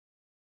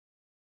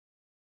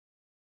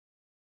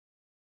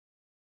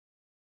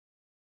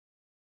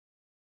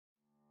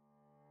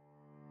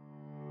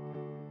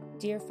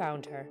Dear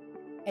Founder,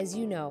 as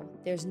you know,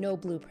 there's no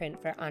blueprint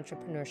for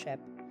entrepreneurship.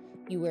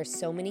 You wear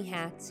so many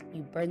hats,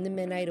 you burn the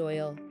midnight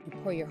oil, you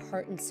pour your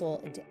heart and soul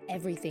into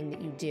everything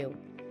that you do.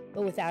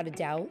 But without a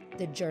doubt,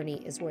 the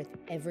journey is worth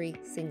every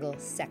single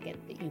second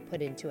that you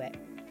put into it.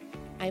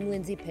 I'm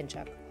Lindsay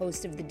Pinchuk,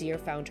 host of the Dear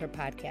Founder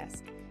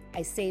podcast.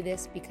 I say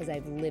this because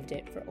I've lived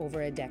it for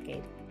over a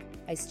decade.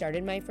 I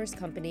started my first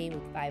company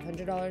with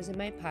 $500 in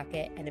my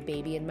pocket and a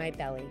baby in my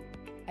belly.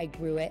 I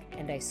grew it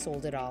and I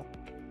sold it all.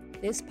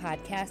 This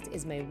podcast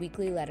is my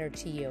weekly letter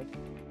to you.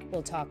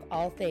 We'll talk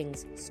all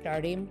things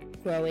starting,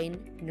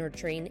 growing,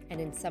 nurturing, and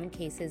in some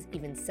cases,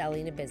 even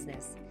selling a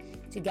business.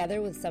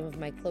 Together with some of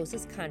my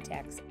closest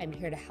contacts, I'm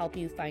here to help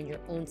you find your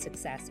own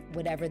success,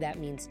 whatever that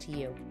means to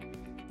you.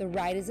 The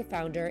ride as a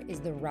founder is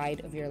the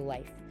ride of your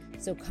life.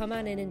 So come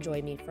on in and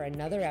join me for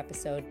another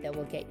episode that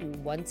will get you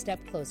one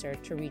step closer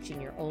to reaching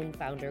your own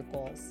founder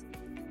goals.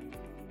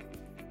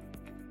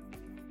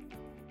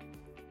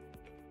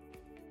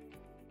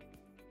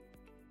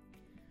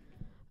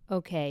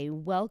 Okay,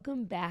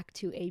 welcome back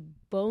to a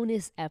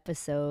bonus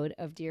episode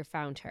of Dear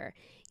Founder.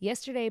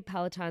 Yesterday,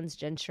 Peloton's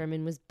Jenn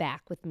Sherman was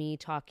back with me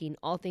talking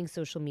all things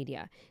social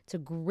media. It's a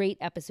great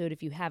episode.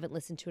 If you haven't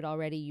listened to it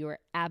already, you're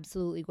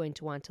absolutely going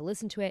to want to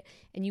listen to it.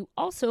 And you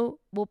also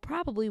will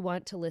probably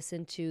want to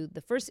listen to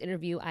the first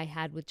interview I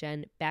had with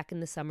Jenn back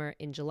in the summer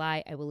in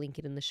July. I will link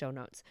it in the show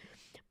notes.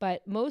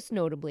 But most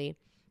notably,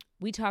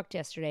 we talked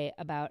yesterday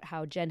about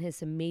how Jenn has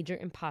some major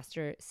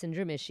imposter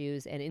syndrome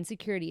issues and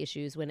insecurity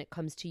issues when it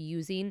comes to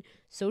using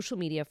social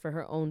media for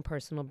her own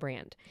personal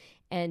brand.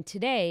 And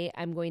today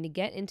I'm going to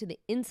get into the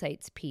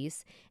insights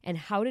piece and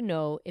how to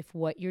know if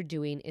what you're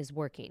doing is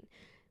working.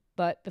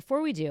 But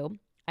before we do,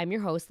 I'm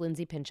your host,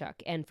 Lindsay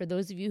Pinchuk. And for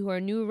those of you who are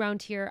new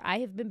around here, I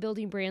have been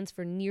building brands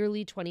for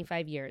nearly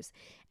 25 years.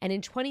 And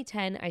in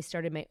 2010, I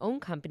started my own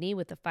company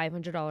with a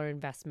 $500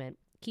 investment.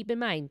 Keep in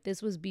mind,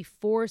 this was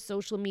before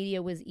social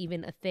media was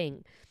even a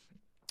thing.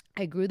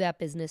 I grew that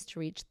business to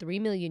reach 3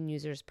 million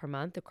users per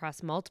month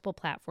across multiple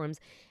platforms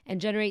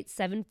and generate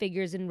 7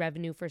 figures in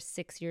revenue for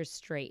 6 years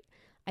straight.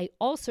 I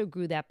also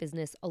grew that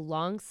business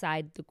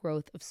alongside the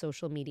growth of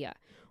social media.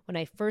 When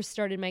I first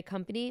started my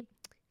company,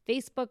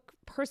 Facebook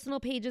personal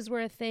pages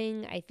were a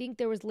thing. I think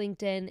there was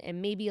LinkedIn and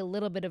maybe a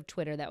little bit of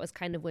Twitter. That was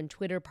kind of when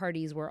Twitter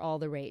parties were all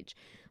the rage.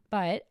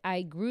 But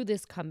I grew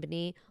this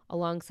company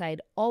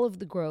alongside all of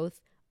the growth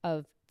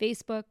of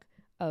Facebook,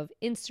 of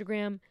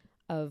Instagram,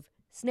 of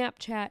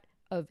Snapchat,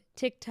 of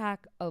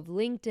TikTok, of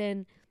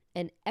LinkedIn,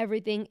 and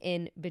everything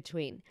in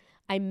between.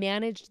 I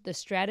managed the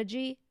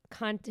strategy,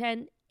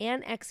 content,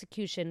 and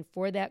execution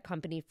for that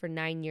company for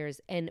 9 years.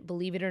 And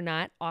believe it or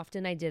not,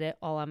 often I did it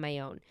all on my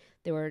own.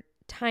 There were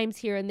times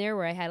here and there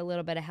where I had a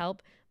little bit of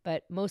help,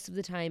 but most of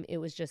the time it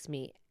was just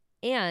me.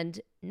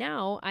 And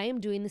now I am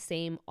doing the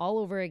same all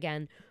over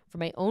again for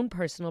my own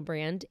personal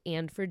brand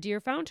and for Dear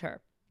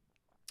Founder.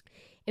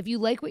 If you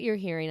like what you're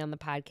hearing on the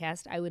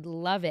podcast, I would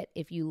love it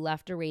if you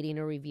left a rating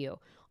or review.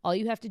 All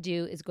you have to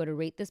do is go to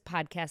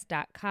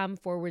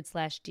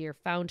ratethispodcast.com/Dear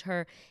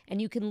Founder,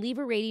 and you can leave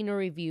a rating or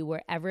review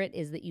wherever it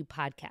is that you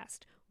podcast.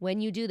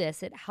 When you do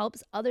this, it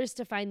helps others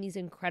to find these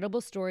incredible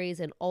stories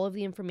and all of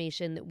the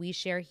information that we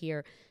share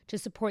here to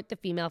support the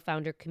female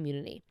founder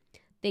community.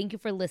 Thank you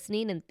for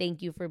listening, and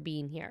thank you for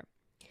being here.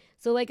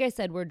 So like I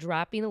said, we're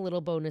dropping a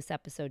little bonus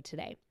episode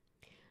today.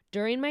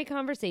 During my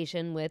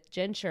conversation with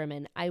Jenn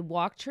Sherman, I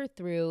walked her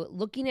through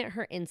looking at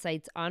her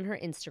insights on her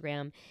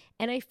Instagram,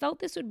 and I felt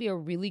this would be a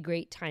really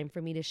great time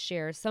for me to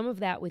share some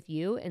of that with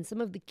you and some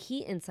of the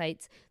key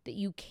insights that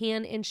you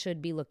can and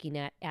should be looking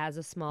at as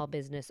a small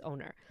business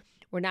owner.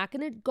 We're not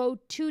going to go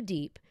too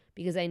deep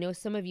because I know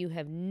some of you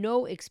have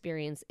no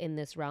experience in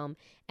this realm,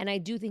 and I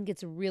do think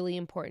it's really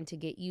important to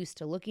get used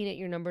to looking at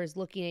your numbers,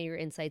 looking at your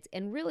insights,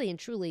 and really and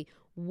truly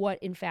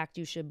what in fact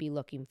you should be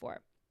looking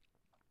for.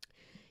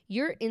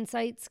 Your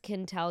insights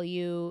can tell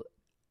you,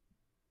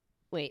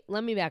 wait,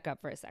 let me back up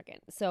for a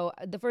second. So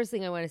the first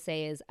thing I want to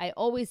say is I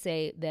always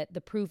say that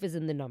the proof is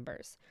in the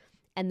numbers,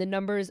 and the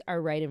numbers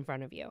are right in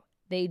front of you.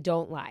 They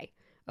don't lie,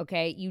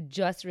 okay? You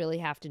just really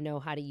have to know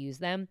how to use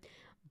them.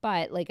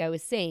 But like I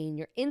was saying,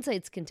 your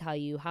insights can tell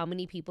you how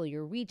many people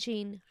you're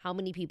reaching, how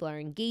many people are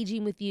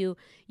engaging with you.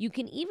 You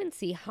can even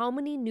see how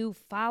many new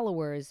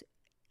followers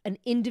an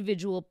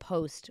individual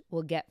post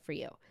will get for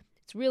you.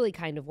 It's really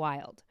kind of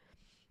wild.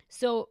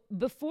 So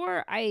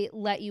before I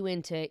let you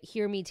in to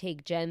hear me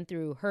take Jenn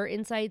through her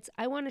insights,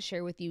 I want to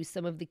share with you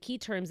some of the key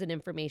terms and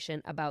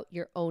information about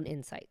your own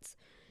insights.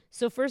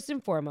 So first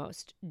and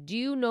foremost, do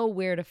you know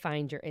where to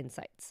find your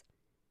insights?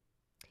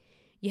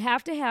 You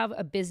have to have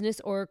a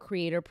business or a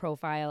creator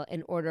profile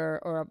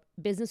or a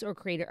business or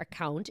creator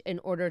account in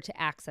order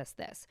to access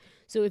this.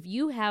 So if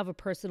you have a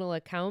personal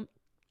account,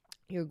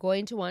 you're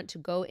going to want to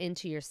go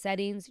into your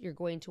settings. You're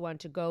going to want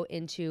to go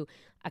into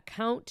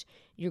account.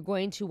 You're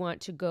going to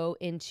want to go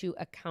into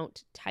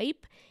account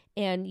type.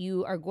 And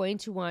you are going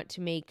to want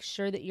to make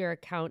sure that your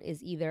account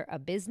is either a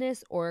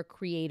business or a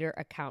creator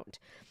account.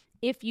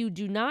 If you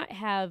do not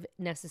have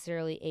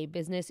necessarily a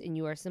business and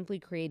you are simply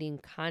creating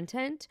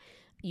content,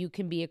 you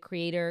can be a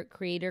creator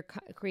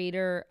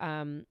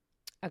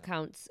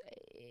accounts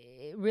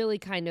really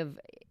kind of,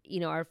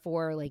 are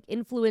for like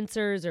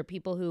influencers or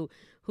people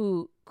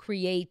who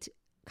create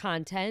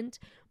content,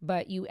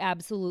 but you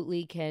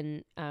absolutely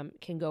can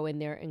go in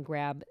there and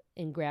grab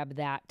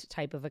that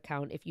type of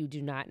account if you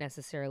do not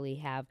necessarily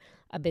have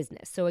a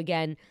business. So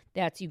again,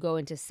 that's, you go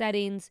into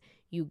settings,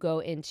 you go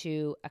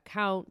into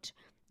account,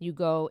 you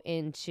go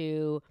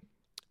into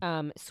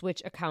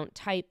switch account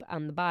type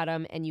on the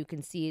bottom, and you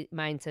can see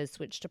mine says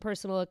switch to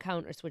personal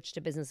account or switch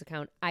to business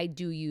account. I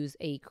do use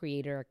a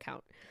creator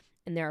account,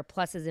 and there are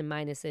pluses and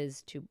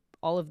minuses to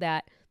all of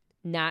that.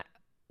 Not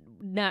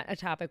a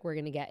topic we're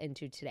going to get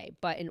into today,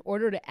 but in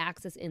order to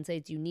access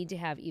insights, you need to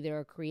have either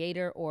a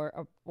creator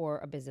or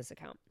a business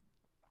account.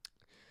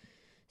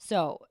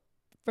 So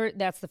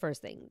that's the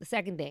first thing. The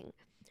second thing,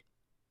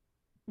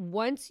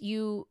 once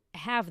you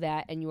have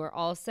that and you are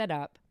all set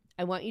up,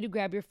 I want you to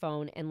grab your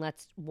phone and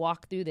let's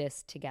walk through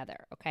this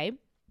together, okay?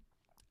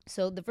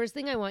 So the first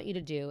thing I want you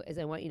to do is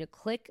I want you to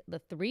click the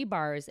 3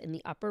 bars in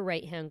the upper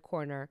right-hand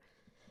corner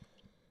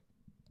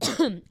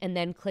and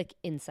then click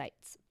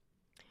Insights.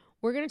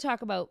 We're going to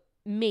talk about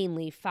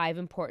mainly 5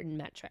 important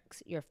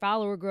metrics: your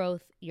follower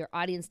growth, your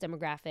audience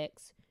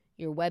demographics,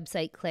 your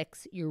website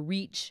clicks, your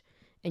reach,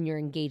 and your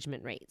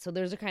engagement rate. So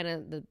those are kind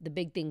of the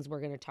big things we're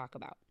going to talk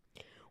about.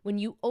 When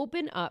you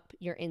open up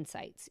your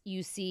Insights,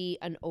 you see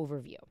an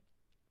overview.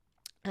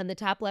 On the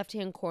top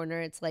left-hand corner,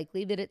 it's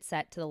likely that it's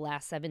set to the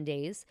last 7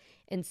 days,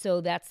 and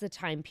so that's the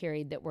time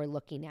period that we're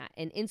looking at.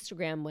 And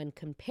Instagram, when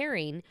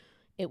comparing,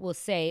 it will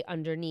say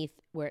underneath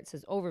where it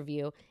says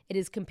overview, it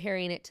is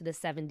comparing it to the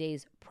 7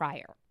 days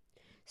prior.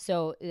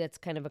 So that's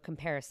kind of a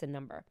comparison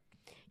number.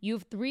 You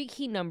have 3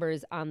 key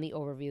numbers on the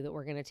overview that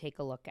we're going to take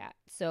a look at.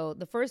 So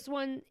the first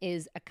one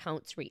is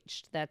accounts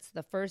reached. That's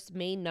the first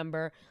main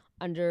number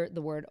under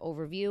the word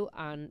overview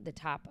on the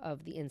top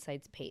of the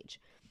Insights page.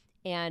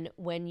 And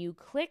when you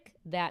click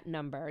that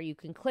number, you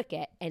can click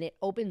it and it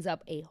opens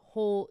up a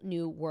whole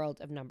new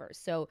world of numbers.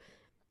 So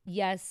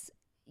yes,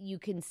 you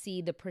can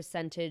see the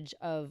percentage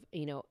of,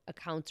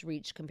 accounts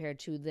reached compared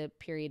to the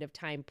period of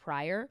time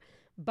prior.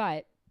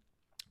 But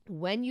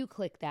when you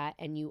click that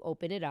and you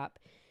open it up,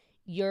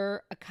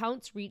 your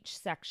accounts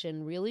reached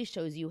section really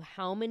shows you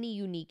how many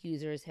unique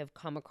users have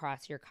come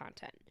across your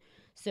content.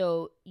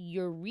 So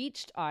your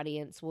reached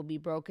audience will be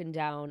broken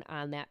down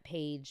on that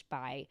page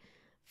by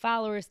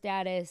follower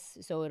status.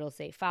 So it'll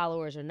say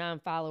followers or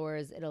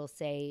non-followers. It'll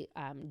say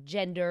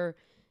gender,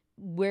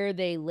 where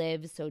they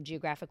live, so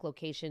geographic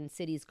location,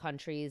 cities,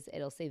 countries.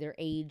 It'll say their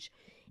age.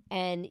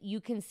 And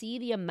you can see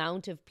the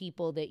amount of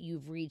people that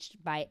you've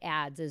reached by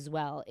ads as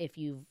well if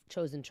you've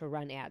chosen to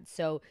run ads.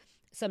 So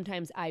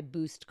sometimes I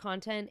boost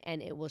content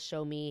and it will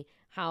show me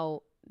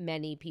how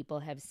many people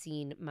have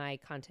seen my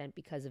content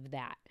because of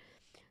that.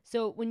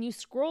 So when you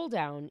scroll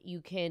down, you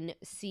can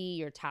see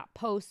your top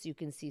posts, you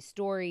can see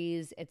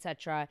stories,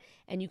 etc.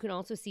 And you can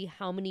also see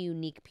how many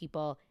unique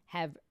people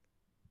have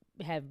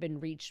been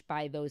reached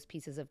by those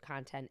pieces of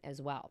content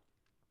as well.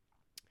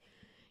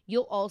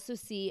 You'll also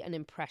see an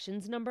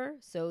impressions number.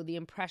 So the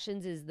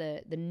impressions is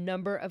the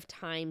number of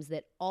times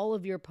that all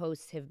of your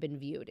posts have been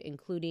viewed,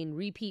 including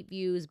repeat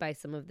views by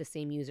some of the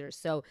same users.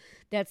 So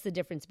that's the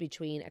difference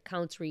between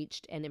accounts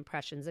reached and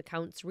impressions.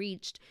 Accounts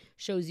reached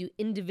shows you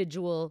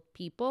individual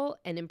people,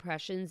 and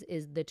impressions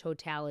is the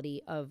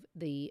totality of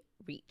the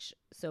reach.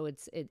 So it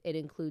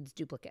includes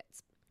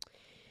duplicates.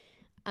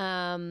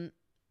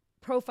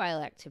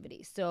 Profile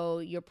activity. So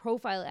your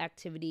profile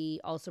activity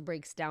also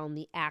breaks down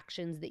the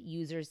actions that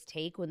users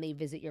take when they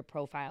visit your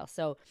profile.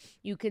 So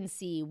you can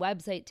see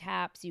website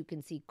taps, you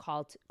can see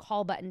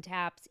call button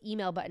taps,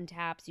 email button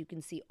taps, you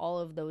can see all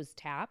of those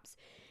taps.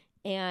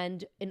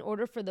 And in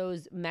order for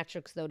those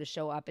metrics, though, to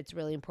show up, it's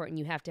really important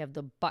you have to have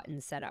the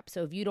buttons set up.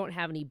 So if you don't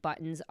have any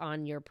buttons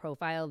on your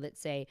profile that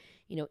say,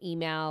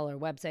 email or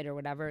website or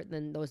whatever,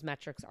 then those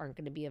metrics aren't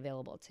going to be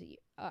available to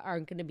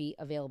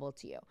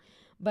you.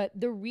 But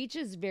the reach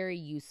is very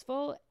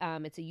useful.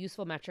 It's a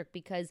useful metric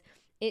because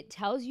it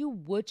tells you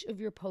which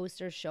of your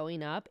posts are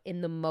showing up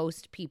in the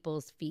most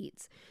people's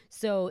feeds.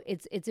 So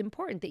it's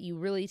important that you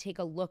really take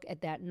a look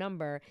at that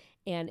number.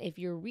 And if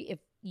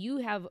you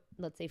have,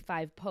 let's say,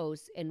 5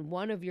 posts and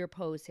one of your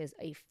posts has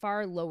a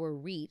far lower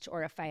reach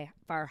or a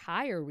far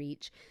higher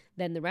reach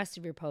than the rest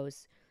of your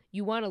posts,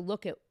 you want to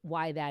look at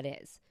why that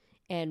is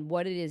and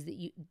what it is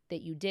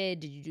that you did.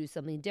 Did you do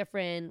something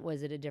different?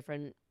 Was it a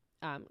different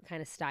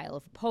kind of style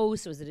of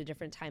post? Was it a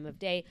different time of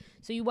day?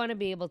 So you want to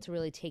be able to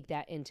really take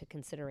that into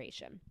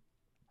consideration.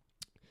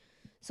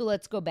 So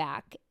let's go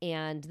back,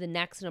 and the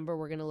next number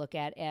we're going to look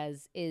at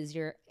is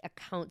your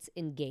accounts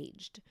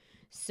engaged.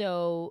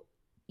 So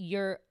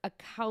your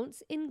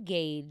accounts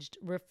engaged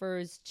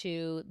refers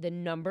to the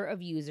number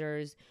of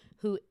users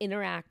who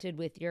interacted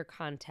with your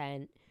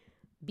content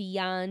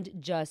beyond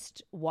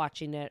just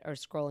watching it or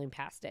scrolling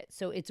past it.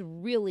 So it's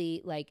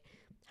really like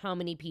how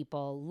many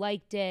people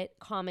liked it,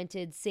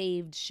 commented,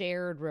 saved,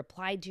 shared,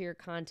 replied to your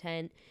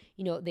content.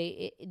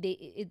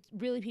 It's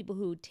really people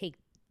who take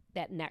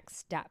that next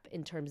step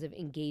in terms of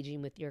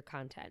engaging with your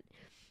content.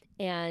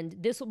 And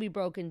this will be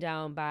broken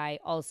down by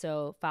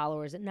also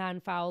followers and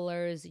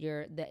non-followers,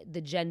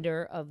 the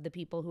gender of the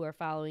people who are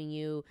following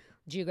you,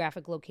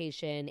 geographic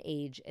location,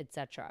 age,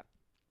 etc.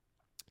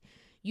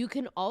 You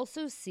can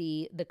also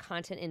see the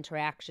content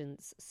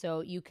interactions. So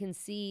you can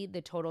see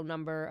the total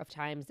number of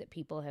times that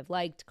people have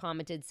liked,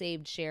 commented,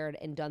 saved, shared,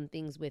 and done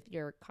things with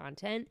your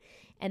content.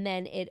 And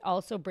then it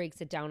also breaks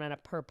it down on a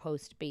per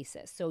post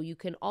basis. So you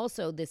can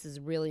also, this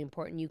is really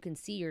important, you can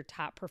see your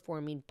top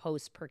performing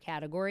posts per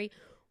category,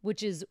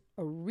 which is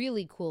a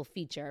really cool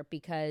feature,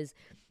 because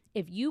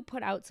if you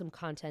put out some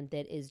content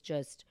that is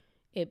just,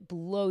 it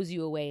blows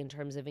you away in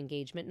terms of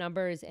engagement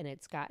numbers, and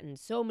it's gotten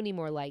so many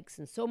more likes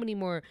and so many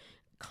more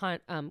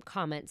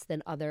comments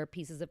than other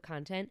pieces of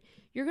content,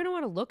 you're going to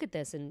want to look at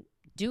this and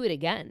do it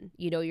again.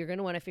 You're going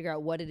to want to figure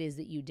out what it is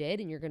that you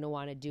did, and you're going to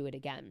want to do it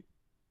again.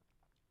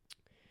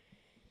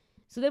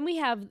 So then we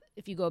have,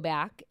 if you go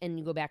back and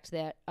you go back to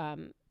that,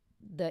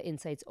 the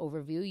insights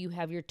overview, you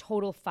have your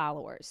total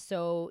followers.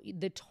 So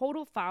the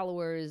total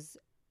followers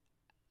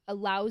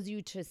allows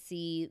you to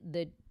see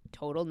the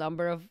total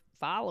number of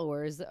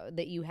followers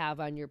that you have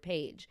on your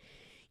page.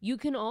 You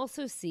can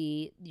also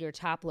see your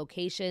top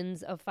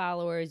locations of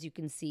followers. You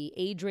can see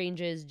age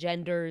ranges,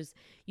 genders.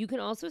 You can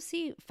also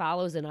see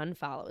follows and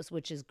unfollows,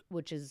 which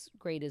is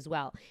great as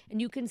well.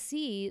 And you can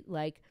see,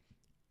 like,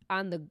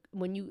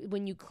 when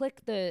you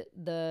click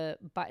the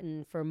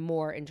button for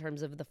more in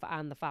terms of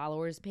on the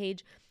followers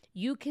page,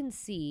 you can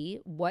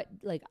see what,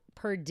 like,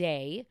 per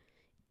day,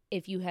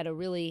 if you had a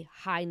really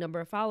high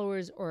number of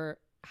followers or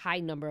high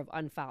number of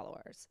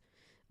unfollows.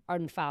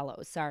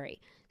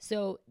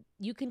 So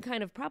you can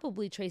kind of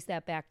probably trace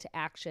that back to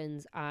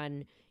actions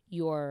on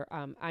your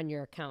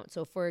account.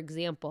 So for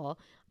example,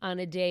 on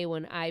a day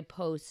when I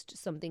post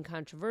something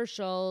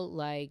controversial,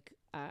 like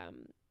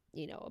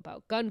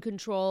about gun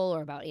control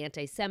or about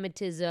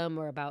anti-Semitism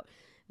or about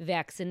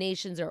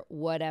vaccinations or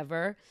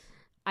whatever,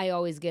 I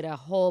always get a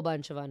whole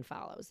bunch of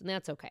unfollows, and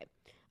that's okay.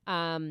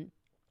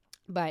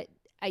 But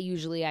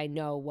I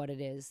know what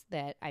it is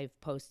that I've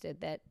posted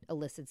that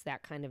elicits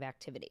that kind of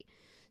activity.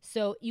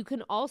 So you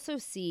can also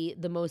see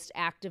the most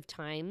active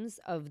times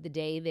of the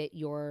day that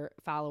your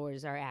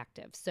followers are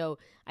active. So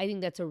I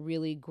think that's a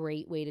really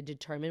great way to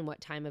determine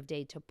what time of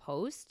day to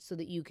post so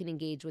that you can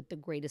engage with the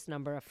greatest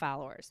number of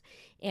followers.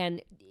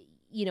 And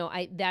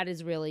that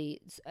is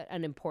really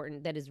an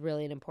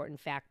important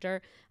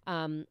factor.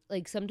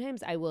 Like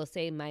sometimes I will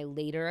say my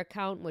later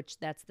account, which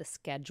that's the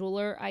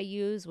scheduler I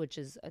use,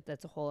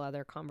 that's a whole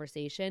other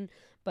conversation.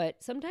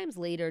 But sometimes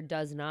later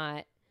does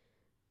not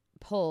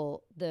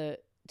pull the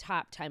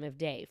top time of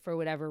day for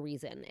whatever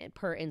reason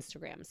per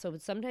Instagram. So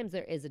sometimes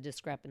there is a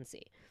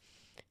discrepancy.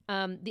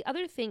 The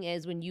other thing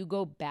is when you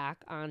go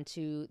back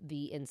onto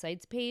the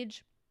insights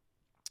page,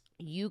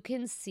 you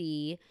can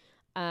see,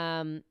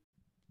 so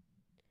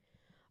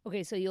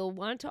you'll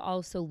want to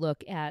also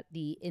look at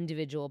the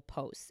individual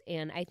posts.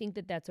 And I think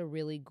that that's a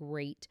really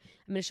great,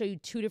 I'm going to show you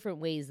two different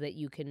ways that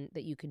you can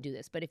do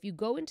this. But if you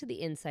go into the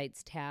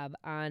insights tab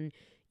on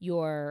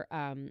your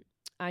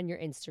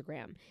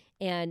Instagram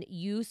and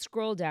you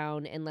scroll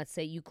down, and let's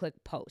say you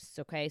click posts,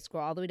 okay?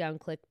 Scroll all the way down,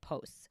 click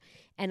posts.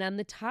 And on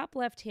the top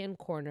left-hand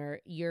corner,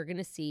 you're going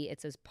to see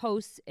it says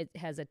posts. It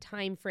has a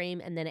time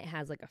frame, and then it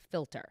has like a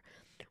filter.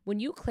 When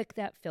you click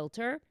that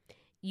filter,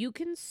 you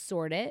can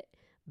sort it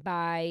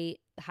by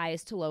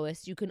highest to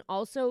lowest. You can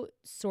also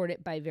sort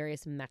it by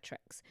various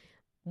metrics.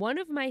 One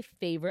of my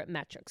favorite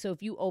metrics, so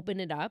if you open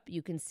it up,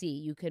 you can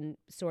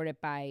sort it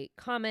by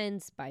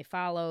comments, by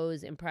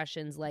follows,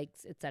 impressions,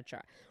 likes,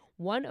 etc.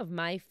 One of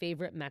my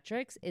favorite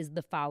metrics is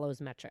the follows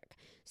metric.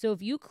 So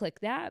if you click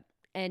that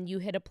and you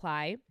hit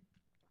apply,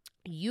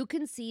 you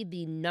can see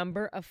the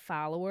number of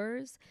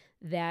followers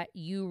that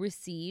you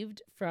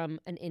received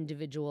from an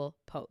individual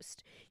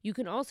post. You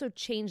can also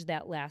change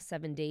that last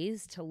 7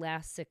 days to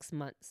last 6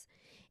 months.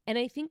 And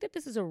I think that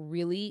this is a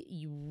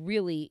really,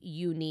 really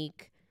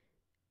unique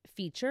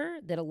feature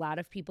that a lot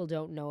of people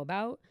don't know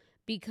about,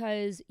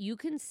 because you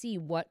can see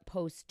what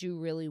posts do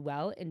really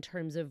well in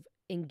terms of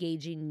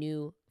engaging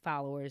new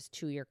followers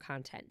to your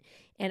content.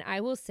 And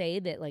I will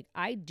say that, like,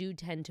 I do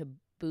tend to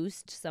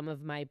boost some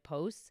of my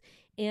posts,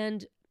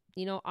 and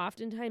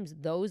oftentimes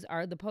those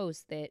are the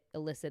posts that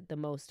elicit the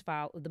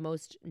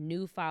most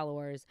new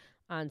followers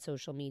on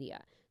social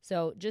media.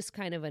 So just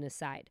kind of an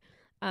aside.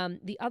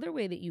 The other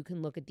way that you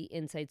can look at the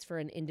insights for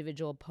an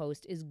individual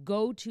post is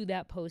go to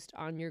that post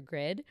on your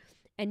grid,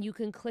 and you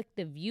can click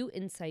the View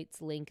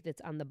Insights link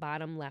that's on the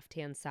bottom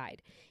left-hand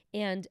side.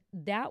 And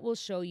that will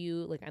show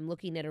you, like, I'm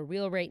looking at a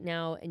reel right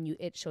now, and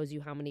it shows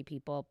you how many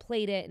people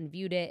played it and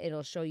viewed it.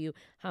 It'll show you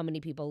how many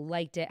people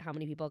liked it, how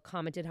many people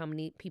commented, how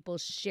many people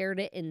shared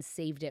it and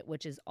saved it,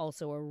 which is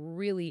also a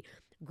really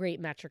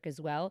great metric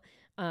as well,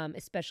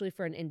 especially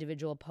for an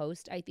individual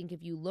post. I think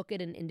if you look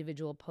at an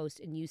individual post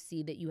and you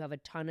see that you have a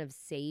ton of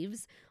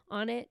saves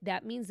on it,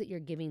 that means that you're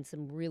giving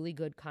some really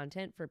good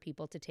content for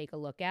people to take a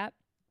look at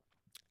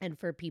and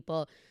for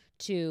people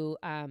to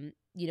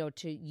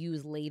to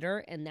use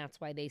later, and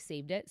that's why they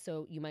saved it.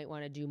 So you might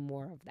want to do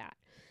more of that.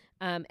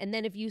 And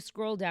then if you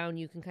scroll down,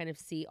 you can kind of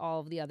see all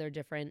of the other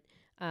different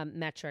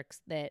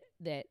metrics that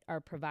are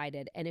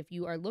provided. And if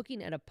you are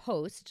looking at a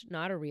post,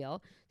 not a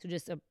reel, so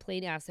just a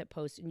plain asset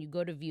post, and you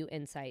go to view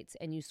insights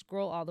and you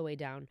scroll all the way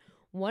down,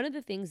 one of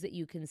the things that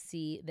you can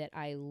see that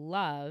I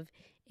love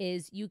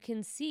is you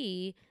can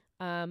see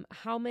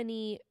how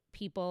many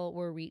people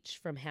were reached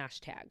from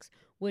hashtags,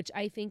 which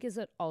I think is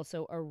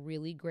also a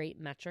really great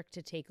metric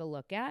to take a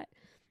look at.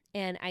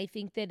 And I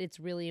think that it's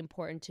really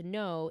important to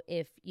know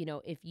if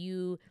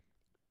you've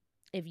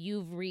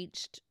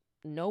reached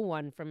no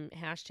one from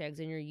hashtags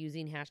and you're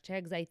using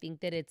hashtags, I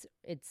think that it's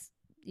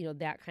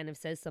that kind of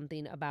says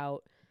something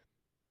about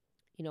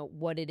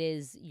what it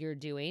is you're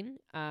doing,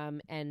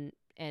 and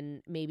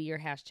maybe your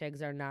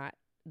hashtags are not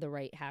the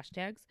right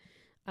hashtags.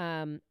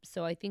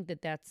 So I think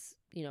that that's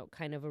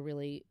kind of a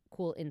really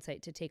cool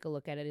insight to take a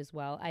look at it as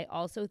well. I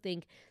also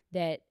think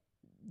that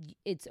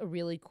it's a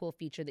really cool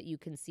feature that you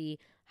can see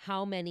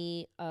how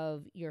many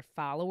of your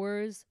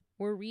followers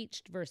were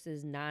reached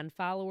versus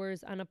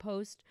non-followers on a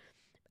post,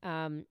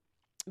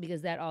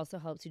 because that also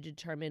helps you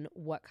determine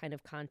what kind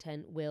of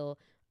content will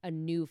a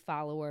new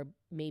follower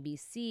maybe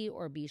see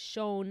or be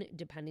shown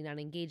depending on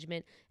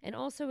engagement. And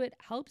also it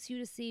helps you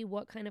to see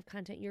what kind of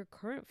content your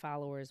current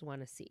followers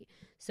want to see.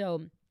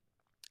 So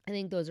I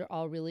think those are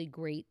all really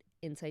great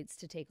insights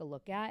to take a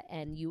look at,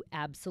 and you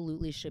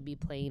absolutely should be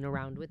playing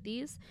around with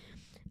these.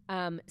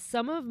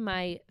 Some of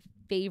my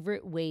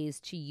favorite ways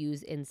to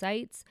use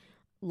insights,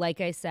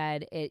 like I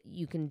said,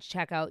 you can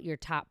check out your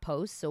top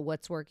posts, so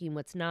what's working,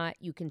 what's not.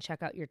 You can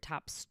check out your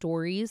top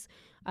stories,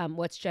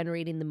 what's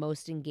generating the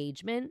most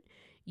engagement.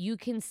 You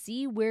can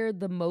see where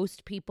the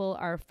most people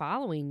are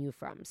following you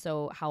from.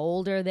 So how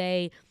old are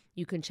they?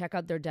 You can check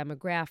out their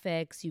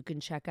demographics. You can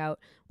check out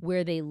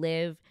where they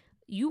live.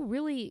 You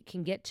really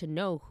can get to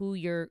know who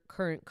your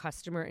current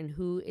customer and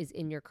who is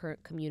in your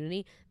current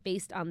community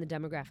based on the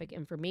demographic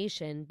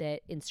information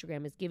that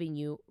Instagram is giving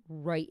you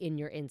right in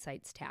your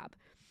Insights tab.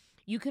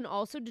 You can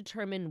also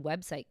determine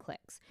website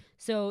clicks.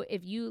 So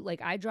if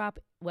I drop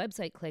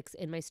website clicks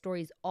in my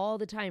stories all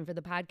the time for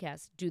the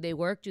podcast. Do they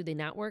work? Do they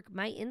not work?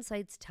 My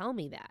insights tell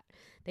me that.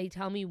 They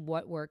tell me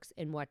what works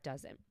and what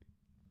doesn't.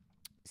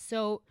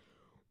 So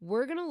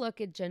we're going to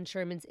look at Jenn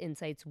Sherman's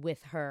insights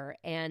with her,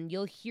 and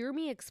you'll hear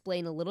me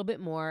explain a little bit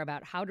more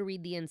about how to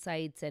read the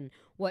insights and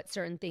what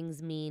certain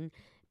things mean.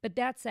 But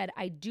that said,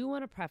 I do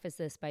want to preface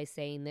this by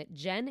saying that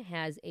Jenn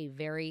has a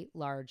very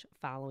large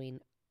following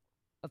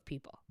of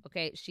people,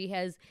 okay? She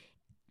has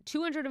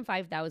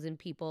 205,000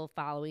 people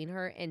following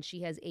her, and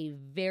she has a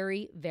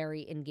very,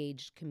 very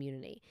engaged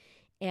community.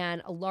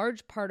 And a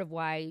large part of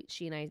why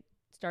she and I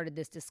started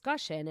this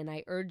discussion, and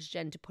I urged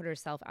Jenn to put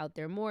herself out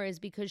there more, is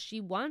because she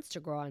wants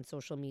to grow on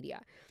social media.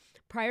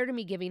 Prior to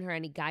me giving her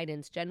any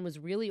guidance, Jenn was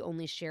really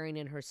only sharing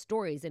in her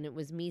stories, and it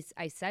was me.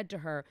 I said to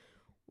her,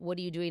 what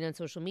are you doing on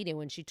social media?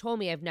 When she told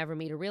me I've never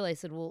made a reel, I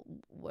said, well,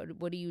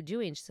 what are you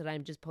doing? She said,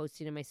 I'm just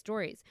posting in my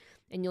stories.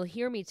 And you'll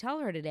hear me tell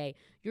her today,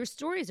 your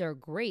stories are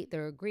great.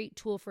 They're a great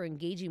tool for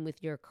engaging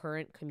with your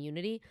current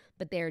community,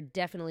 but they're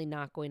definitely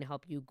not going to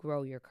help you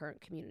grow your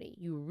current community.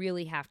 You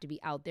really have to be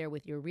out there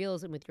with your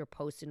reels and with your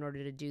posts in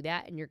order to do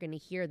that. And you're going to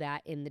hear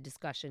that in the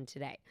discussion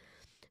today.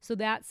 So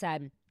that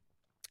said,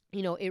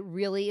 it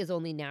really is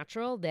only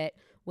natural that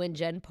when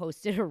Jenn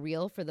posted a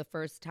reel for the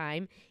first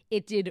time,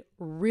 it did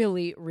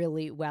really,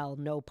 really well,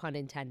 no pun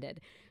intended.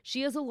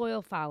 She has a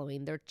loyal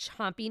following. They're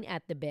chomping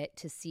at the bit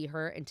to see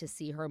her and to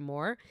see her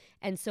more.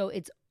 And so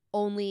it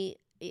only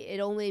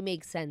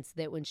makes sense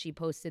that when she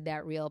posted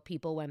that reel,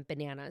 people went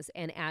bananas.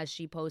 And as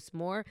she posts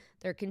more,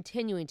 they're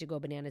continuing to go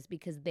bananas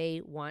because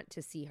they want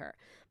to see her.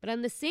 But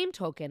on the same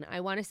token,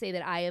 I want to say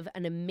that I have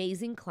an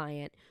amazing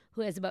client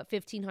who has about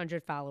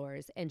 1,500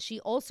 followers. And she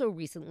also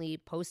recently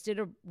posted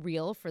a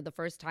reel for the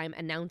first time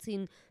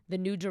announcing the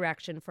new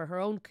direction for her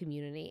own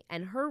community.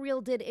 And her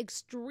reel did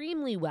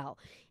extremely well.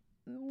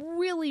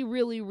 Really,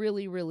 really,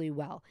 really, really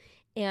well.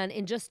 And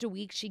in just a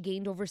week, she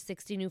gained over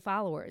 60 new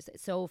followers.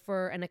 So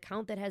for an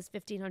account that has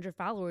 1,500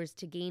 followers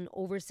to gain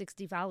over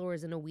 60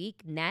 followers in a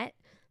week net,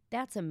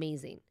 that's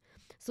amazing.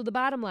 So the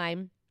bottom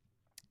line,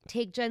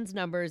 take Jenn's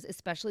numbers,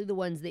 especially the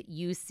ones that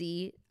you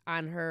see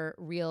on her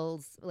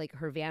reels, like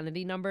her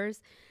vanity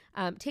numbers,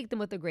 take them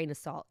with a grain of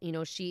salt.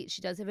 She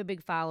does have a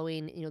big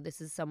following.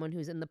 This is someone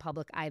who's in the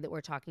public eye that we're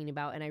talking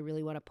about, and I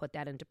really want to put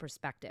that into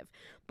perspective.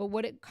 But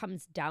what it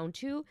comes down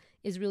to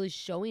is really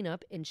showing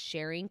up and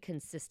sharing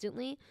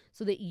consistently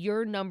so that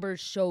your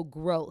numbers show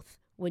growth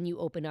when you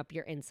open up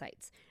your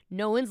insights.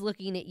 No one's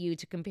looking at you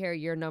to compare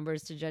your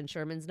numbers to Jenn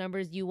Sherman's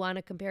numbers. You want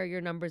to compare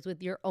your numbers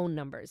with your own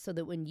numbers so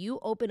that when you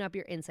open up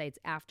your insights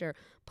after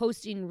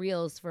posting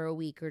reels for a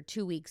week or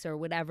 2 weeks or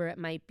whatever it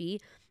might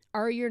be,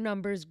 are your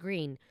numbers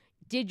green?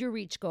 Did your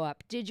reach go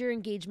up? Did your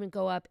engagement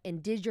go up?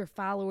 And did your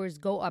followers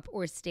go up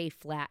or stay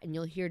flat? And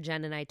you'll hear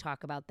Jenn and I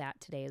talk about that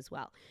today as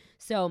well.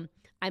 So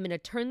I'm going to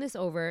turn this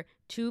over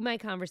to my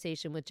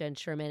conversation with Jenn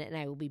Sherman, and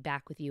I will be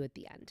back with you at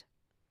the end.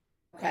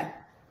 Okay.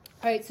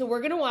 All right, so we're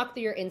going to walk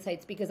through your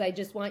insights because I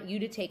just want you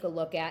to take a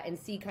look at and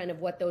see kind of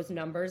what those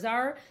numbers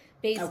are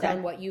based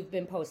on what you've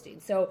been posting.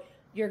 So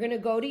You're going to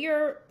go to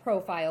your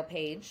profile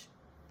page.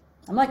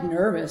 I'm like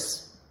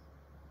nervous,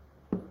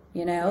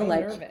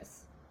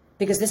 Nervous.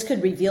 Because this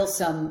could reveal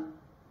some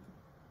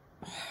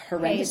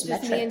horrendous it's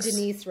just metrics. Me and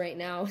Denise right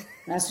now.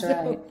 That's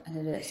right. And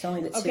it is. It's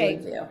only the two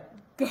of you.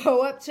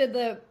 Go up to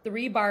the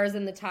 3 bars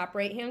in the top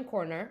right-hand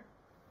corner.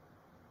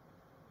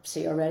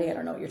 See already? I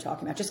don't know what you're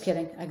talking about. Just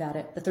kidding. I got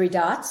it. The 3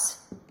 dots?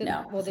 The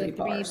 3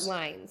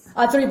 lines.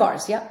 3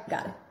 bars. Yep.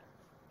 Got it.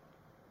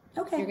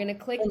 Okay. You're going to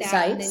click Insights.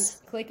 that and then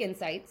click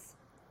Insights.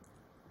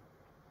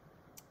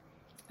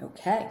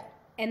 Okay.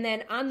 And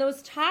then on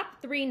those top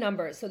 3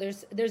 numbers, so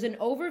there's an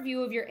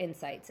overview of your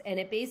insights, and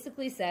it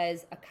basically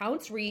says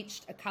accounts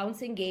reached,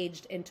 accounts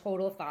engaged, and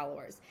total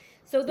followers.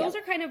 So those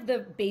are kind of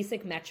the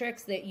basic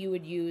metrics that you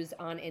would use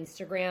on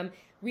Instagram.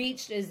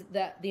 Reached is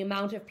the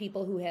amount of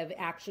people who have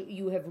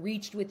you have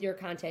reached with your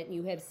content,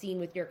 you have seen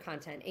with your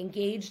content.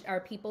 Engaged are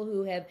people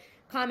who have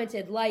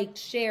commented, liked,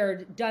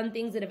 shared, done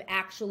things that have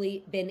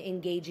actually been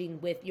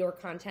engaging with your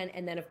content.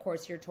 And then, of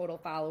course, your total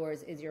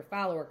followers is your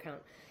follower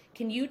count.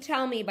 Can you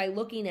tell me by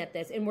looking at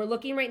this, and we're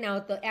looking right now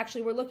at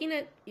we're looking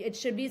at, it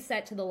should be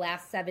set to the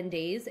last 7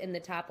 days in the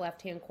top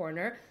left-hand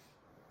corner.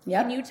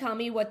 Yep. Can you tell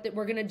me we're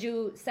going to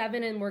do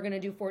 7 and we're going to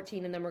do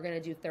 14 and then we're going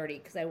to do 30?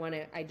 Because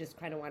I just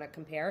kind of want to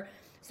compare.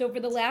 So for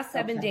the last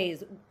 7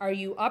 days, are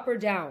you up or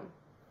down?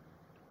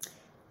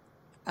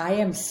 I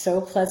am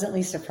so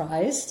pleasantly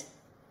surprised.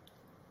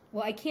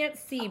 Well, I can't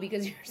see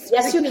because your screen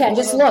Yes, you can.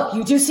 Just look.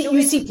 You do see.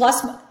 You see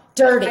plus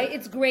dirty.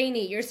 It's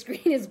grainy. Your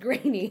screen is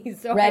grainy,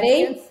 so ready?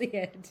 I can't see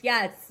it.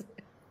 Yes.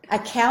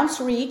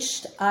 Accounts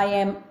reached. I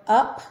am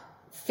up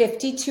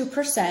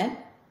 52%.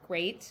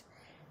 Great.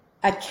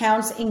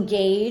 Accounts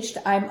engaged.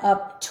 I'm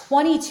up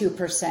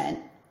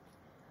 22%.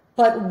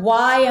 But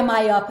why am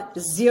I up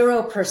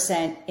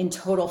 0% in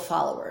total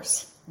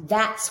followers?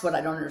 That's what I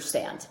don't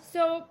understand.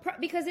 So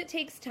because it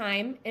takes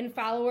time, and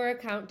follower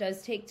account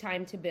does take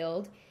time to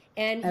build.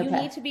 And you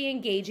need to be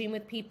engaging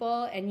with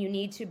people, and you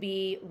need to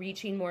be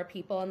reaching more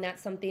people. And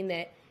that's something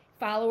that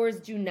followers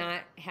do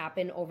not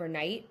happen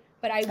overnight.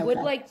 But I would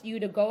like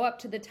you to go up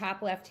to the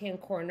top left-hand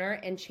corner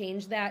and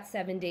change that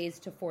 7 days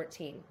to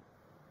 14.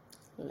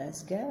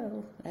 Let's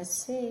go.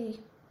 Let's see.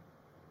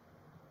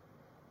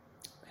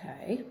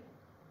 Okay.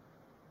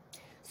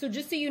 So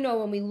just so you know,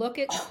 when we look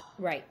at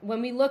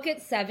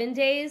 7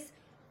 days,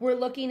 we're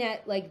looking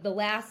at like the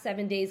last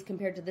 7 days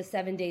compared to the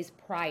 7 days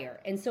prior.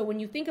 And so when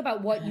you think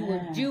about what you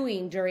were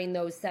doing during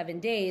those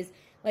 7 days,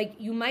 like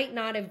you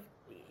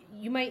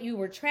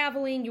were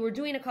traveling, you were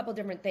doing a couple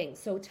different things.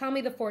 So tell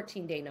me the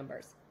 14-day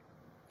numbers.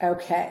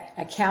 Okay.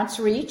 Accounts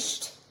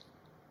reached.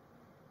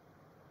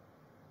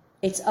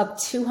 It's up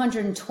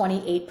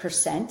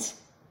 228%.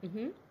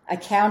 Mm-hmm.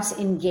 Accounts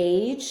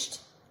engaged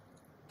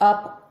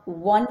up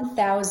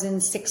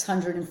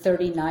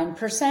 1,639%.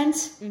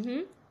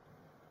 Mm-hmm.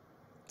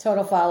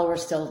 Total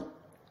followers still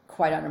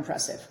quite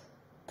unimpressive,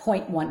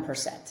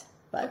 0.1%.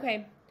 But.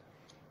 Okay.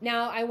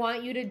 Now I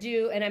want you to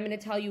do, and I'm going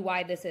to tell you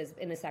why this is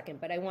in a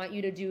second, but I want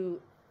you to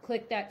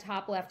click that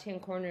top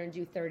left-hand corner and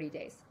do 30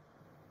 days.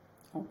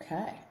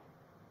 Okay.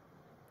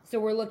 So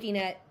we're looking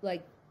at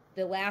like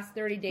the last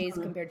 30 days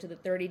compared to the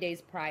 30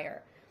 days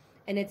prior.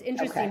 And it's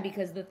interesting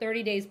because the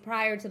 30 days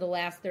prior to the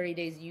last 30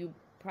 days, you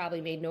probably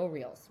made no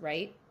reels,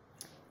 right?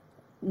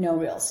 No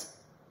reels.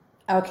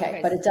 Okay,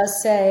 but it does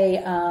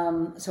say,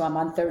 so I'm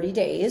on 30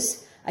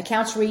 days.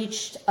 Accounts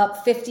reached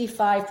up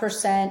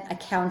 55%.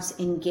 Accounts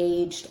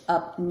engaged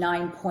up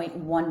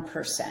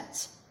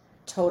 9.1%.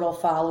 Total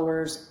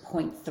followers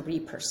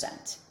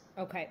 0.3%.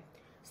 Okay.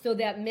 So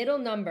that middle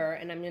number,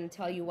 and I'm going to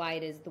tell you why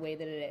it is the way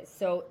that it is.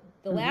 So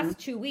the last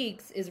 2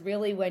 weeks is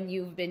really when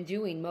you've been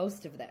doing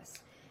most of this.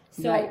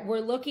 So we're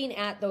looking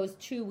at those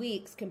 2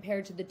 weeks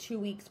compared to the 2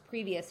 weeks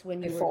previous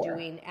when you were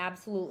doing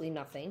absolutely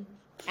nothing.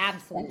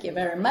 Absolutely. Thank you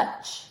very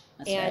much.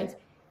 And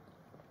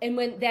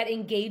when that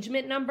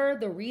engagement number,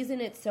 the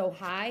reason it's so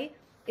high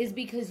is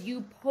because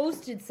you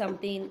posted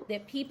something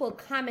that people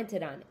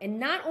commented on. And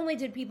not only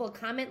did people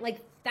comment, like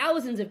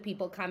thousands of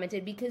people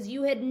commented because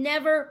you had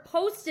never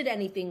posted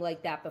anything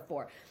like that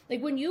before.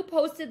 Like when you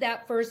posted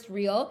that first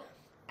reel,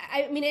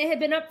 I mean, it had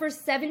been up for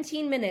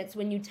 17 minutes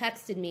when you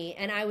texted me,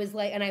 and I was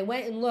like, and I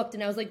went and looked,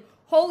 and I was like,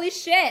 holy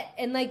shit.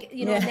 And like,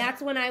 you know, and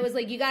that's when I was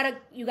like, you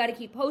gotta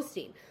keep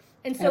posting.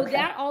 And so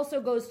that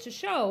also goes to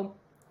show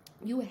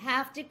you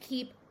have to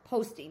keep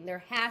posting.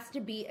 There has to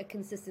be a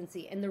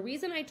consistency. And the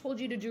reason I told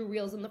you to do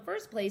reels in the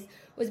first place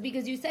was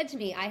because you said to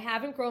me, I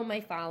haven't grown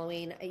my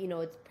following. You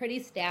know, it's pretty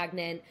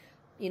stagnant.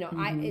 You know,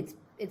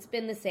 it's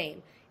been the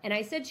same. And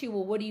I said to you,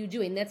 well, what are you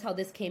doing? That's how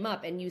this came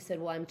up. And you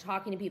said, well, I'm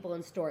talking to people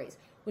in stories.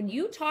 When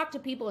you talk to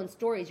people in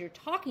stories, you're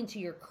talking to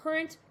your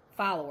current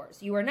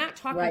followers. You are not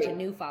talking to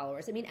new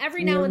followers. I mean,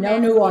 every now and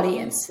then. No new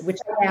audience. Which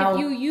if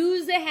you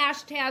use a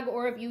hashtag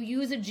or if you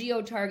use a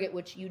geo-target,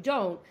 which you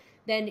don't,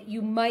 then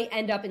you might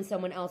end up in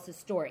someone else's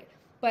story.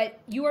 But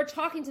you are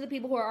talking to the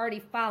people who are already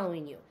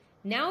following you.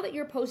 Now that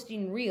you're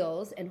posting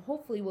reels, and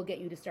hopefully we'll get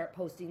you to start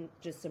posting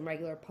just some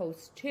regular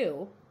posts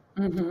too,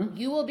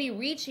 you will be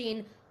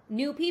reaching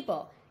new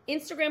people.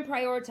 Instagram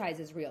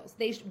prioritizes reels.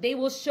 They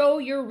will show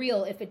your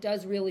reel if it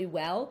does really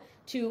well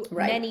to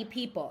many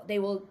people. They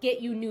will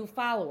get you new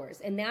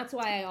followers. And that's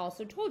why I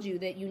also told you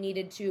that you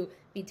needed to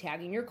be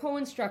tagging your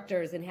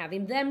co-instructors and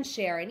having them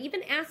share, and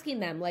even asking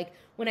them, like,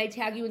 when I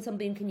tag you in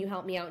something, can you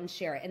help me out and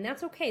share it? And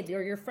that's okay.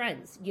 They're your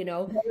friends, you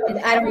know? And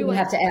I don't even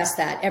have to ask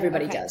that.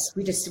 Everybody does.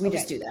 We just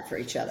do that for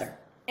each other.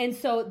 And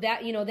so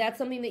that, you know, that's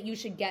something that you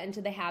should get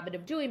into the habit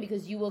of doing,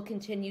 because you will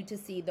continue to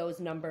see those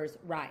numbers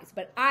rise.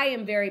 But I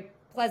am very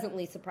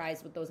pleasantly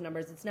surprised with those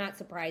numbers. It's not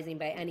surprising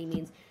by any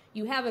means.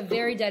 You have a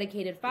very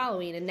dedicated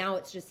following, and now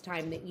it's just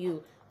time that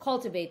you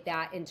cultivate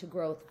that into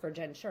growth for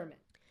Jenn Sherman.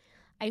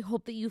 I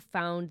hope that you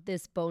found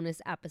this bonus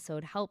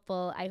episode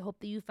helpful. I hope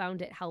that you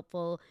found it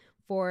helpful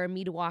for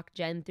me to walk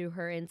Jenn through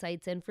her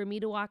insights and for me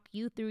to walk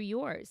you through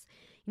yours.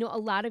 You know, a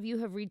lot of you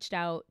have reached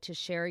out to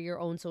share your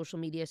own social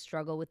media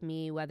struggle with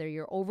me, whether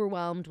you're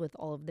overwhelmed with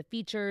all of the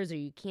features or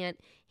you can't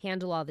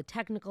handle all the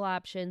technical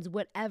options,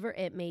 whatever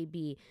it may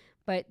be,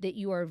 but that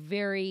you are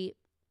very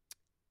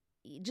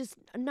just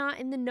not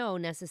in the know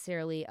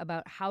necessarily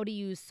about how to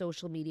use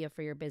social media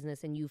for your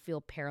business and you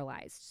feel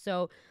paralyzed.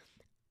 So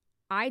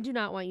I do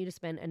not want you to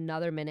spend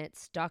another minute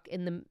stuck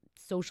in the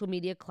social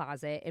media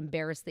closet,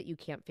 embarrassed that you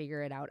can't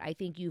figure it out. I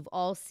think you've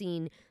all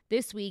seen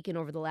this week and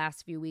over the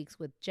last few weeks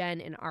with Jenn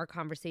and our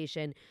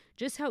conversation,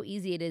 just how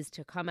easy it is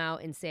to come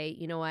out and say,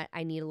 you know what,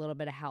 I need a little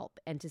bit of help,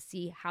 and to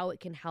see how it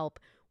can help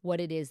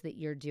what it is that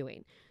you're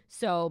doing.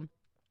 So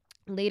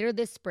later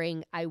this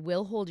spring, I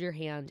will hold your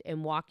hand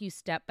and walk you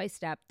step by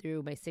step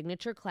through my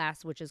signature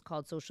class, which is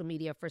called Social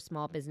Media for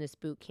Small Business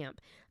Bootcamp.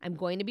 I'm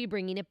going to be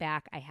bringing it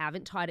back. I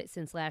haven't taught it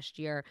since last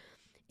year.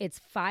 It's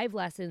 5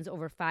 lessons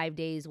over 5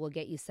 days will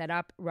get you set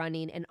up,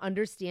 running, and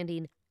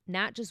understanding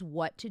not just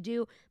what to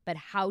do, but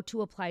how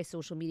to apply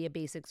social media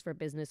basics for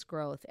business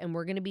growth. And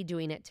we're going to be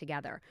doing it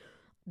together.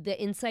 The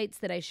insights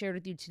that I shared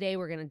with you today,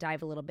 we're going to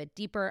dive a little bit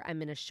deeper. I'm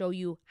going to show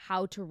you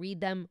how to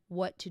read them,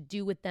 what to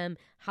do with them,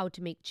 how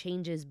to make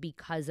changes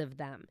because of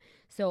them.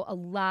 So a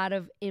lot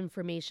of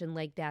information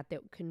like that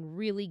can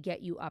really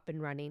get you up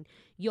and running.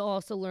 You'll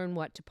also learn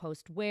what to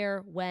post where,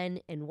 when,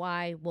 and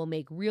why. We'll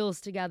make reels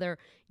together.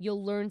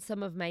 You'll learn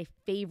some of my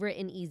favorite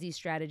and easy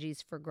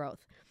strategies for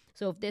growth.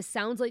 So if this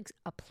sounds like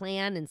a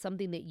plan and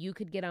something that you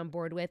could get on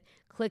board with,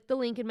 click the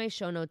link in my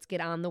show notes,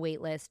 get on the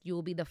wait list. You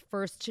will be the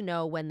first to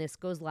know when this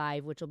goes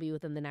live, which will be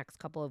within the next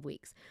couple of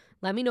weeks.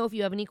 Let me know if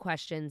you have any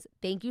questions.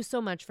 Thank you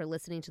so much for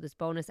listening to this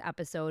bonus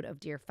episode of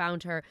Dear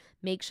Found Her.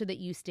 Make sure that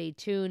you stay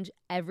tuned.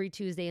 Every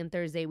Tuesday and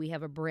Thursday, we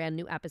have a brand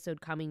new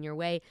episode coming your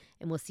way,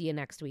 and we'll see you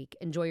next week.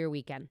 Enjoy your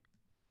weekend.